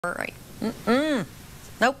All right.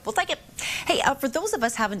 Nope, we'll take it. Hey, for those of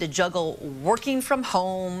us having to juggle working from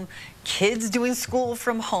home, kids doing school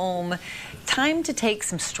from home, time to take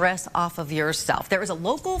some stress off of yourself. There is a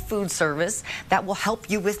local food service that will help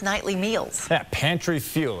you with nightly meals. Yeah, Pantry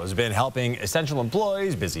Fuel has been helping essential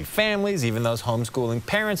employees, busy families, even those homeschooling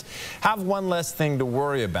parents have one less thing to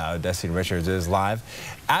worry about. Destiny Richards is live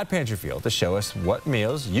at Pantry Fuel to show us what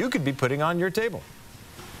meals you could be putting on your table.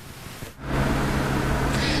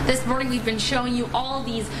 This morning we've been showing you all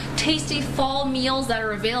these tasty fall meals that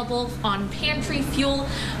are available on Pantry Fuel,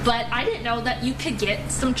 but I didn't know that you could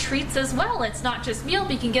get some treats as well. It's not just meal,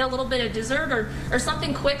 but you can get a little bit of dessert or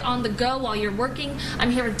something quick on the go while you're working. I'm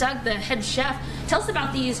here with Doug, the head chef. Tell us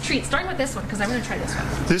about these treats, starting with this one, because I'm going to try this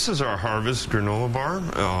one. This is our Harvest granola bar.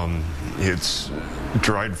 It's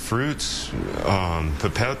dried fruits,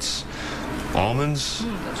 pipettes, almonds,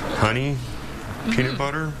 honey, peanut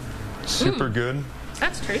butter. Super good.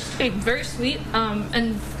 That's tasty, very sweet,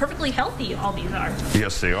 and perfectly healthy, all these are.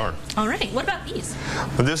 Yes, they are. All right, what about these?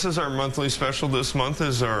 This is our monthly special. This month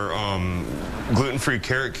is our gluten-free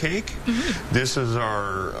carrot cake. This is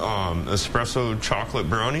our espresso chocolate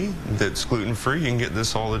brownie that's gluten-free. You can get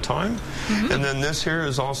this all the time. And then this here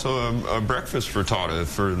is also a breakfast frittata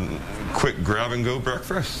for quick grab-and-go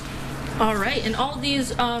breakfast. All right, and all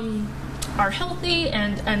these are healthy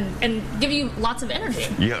and give you lots of energy.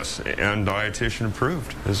 Yes, and dietitian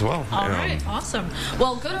approved as well. All right, awesome.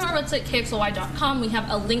 Well, go to our website, kxly.com. We have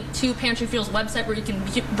a link to Pantry Fuel's website where you can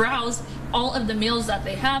browse all of the meals that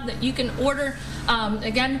they have that you can order,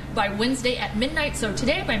 again, by Wednesday at midnight, so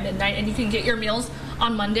today by midnight, and you can get your meals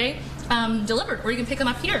on Monday delivered, or you can pick them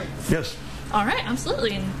up here. Yes. All right,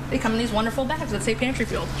 absolutely, and they come in these wonderful bags that say Pantry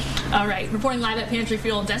Fuel. All right, reporting live at Pantry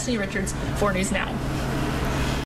Fuel, Destiny Richards, 4 News Now.